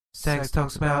Sex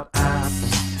talks about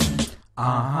apps.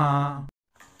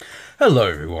 Hello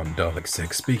everyone, Dalek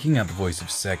Sex speaking, at the voice of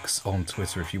sex on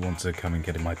Twitter if you want to come and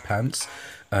get in my pants.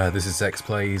 This is Sex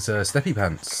Plays Steppy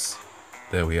Pants.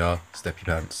 There we are, Steppy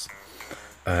Pants.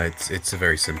 It's a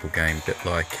very simple game, a bit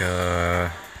like,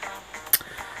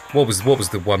 what was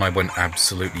the one I went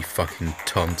absolutely fucking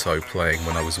tonto playing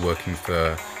when I was working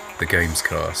for the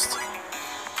Gamescast?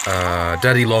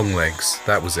 Daddy Longlegs,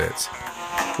 that was it.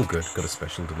 All good, got a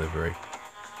special delivery.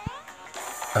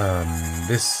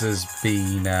 This has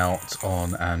been out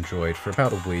on Android for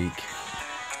about a week,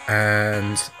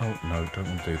 and oh no, don't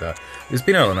want to do that. It's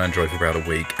been out on Android for about a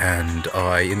week, and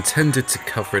I intended to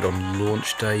cover it on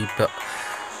launch day, but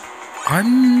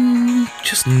I'm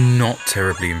just not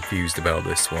terribly enthused about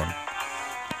this one.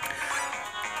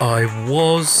 I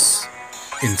was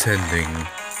intending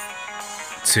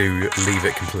to leave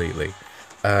it completely,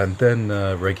 and then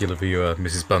regular viewer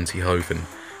Mrs. Bunty Hoven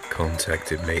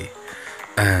contacted me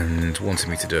and wanted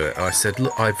me to do it. I said,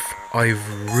 look,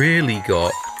 I've really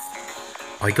got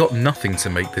nothing to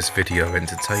make this video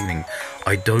entertaining.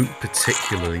 I don't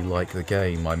particularly like the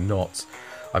game. I'm not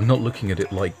looking at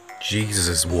it like Jesus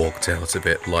has walked out of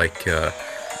it, like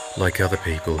other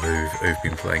people who've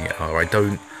been playing it are. I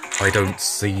don't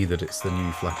see that it's the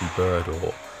new Flappy Bird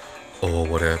or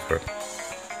whatever.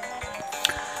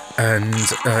 And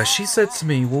she said to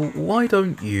me, well, why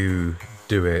don't you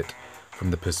do it from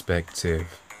the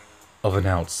perspective of an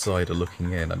outsider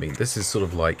looking in? I mean, this is sort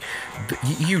of like,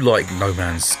 you like No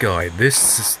Man's Sky.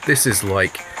 This is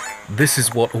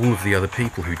what all of the other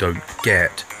people who don't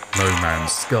get No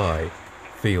Man's Sky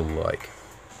feel like,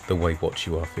 the way what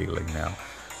you are feeling now.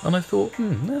 And I thought,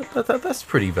 that's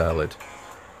pretty valid.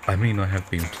 I mean, I have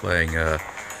been playing a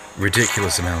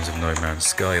ridiculous amount of No Man's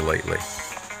Sky lately.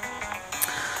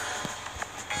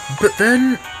 But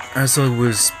then, as I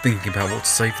was thinking about what to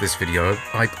say for this video,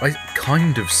 I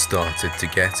kind of started to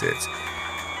get it.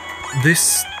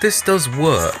 This does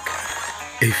work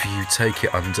if you take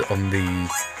it on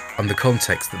the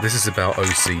context that this is about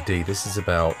OCD. This is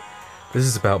about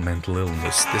mental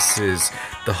illness. This is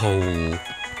the whole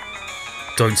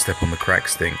don't step on the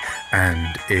cracks thing.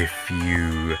 And if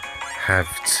you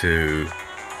have to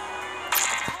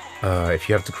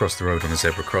cross the road on a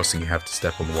zebra crossing, you have to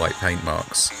step on the white paint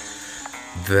marks.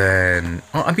 Then,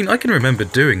 I mean, I can remember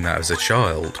doing that as a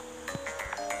child.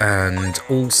 And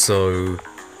also,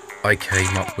 I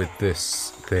came up with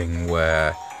this thing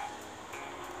where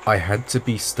I had to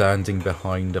be standing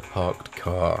behind a parked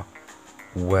car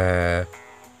when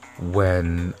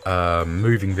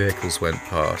moving vehicles went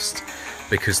past,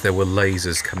 because there were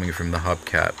lasers coming from the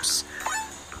hubcaps,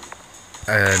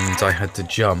 and I had to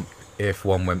jump if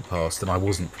one went past and I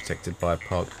wasn't protected by a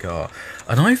parked car.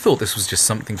 And I thought this was just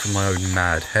something from my own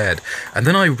mad head. And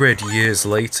then I read years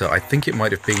later, I think it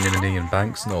might have been in an Ian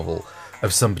Banks novel,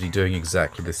 of somebody doing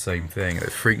exactly the same thing.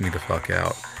 It freaked me the fuck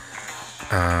out.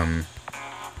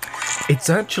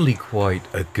 It's actually quite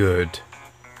a good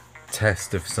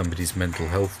test of somebody's mental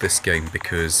health, this game,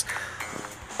 because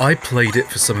I played it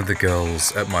for some of the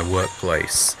girls at my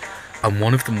workplace, and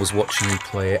one of them was watching me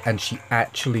play it, and she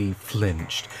actually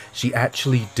flinched. She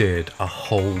actually did a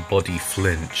whole body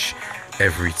flinch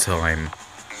every time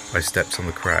I stepped on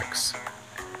the cracks.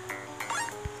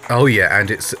 Oh yeah,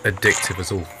 and it's addictive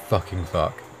as all fucking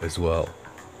fuck as well.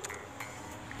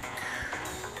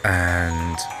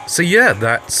 And so yeah,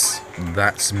 that's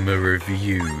my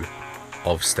review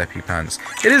of Steppy Pants.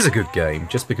 It is a good game.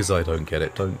 Just because I don't get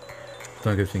it, don't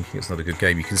go thinking it's not a good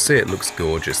game. You can see it looks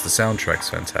gorgeous, the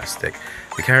soundtrack's fantastic,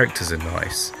 the characters are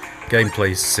nice,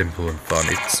 gameplay's simple and fun.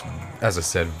 It's, as I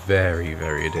said, very,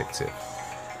 very addictive.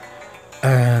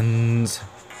 And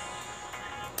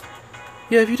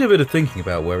yeah, if you do a bit of thinking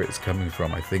about where it's coming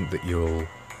from, I think that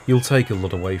you'll take a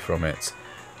lot away from it.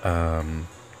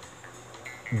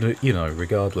 You know,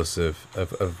 regardless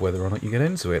of whether or not you get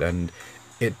into it, and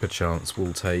it perchance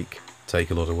will take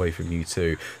a lot away from you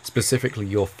too. Specifically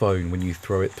your phone when you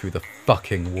throw it through the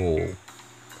fucking wall.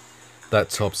 That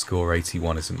top score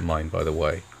 81 isn't mine, by the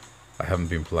way. I haven't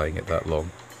been playing it that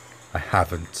long. I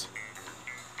haven't.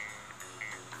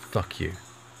 Fuck you.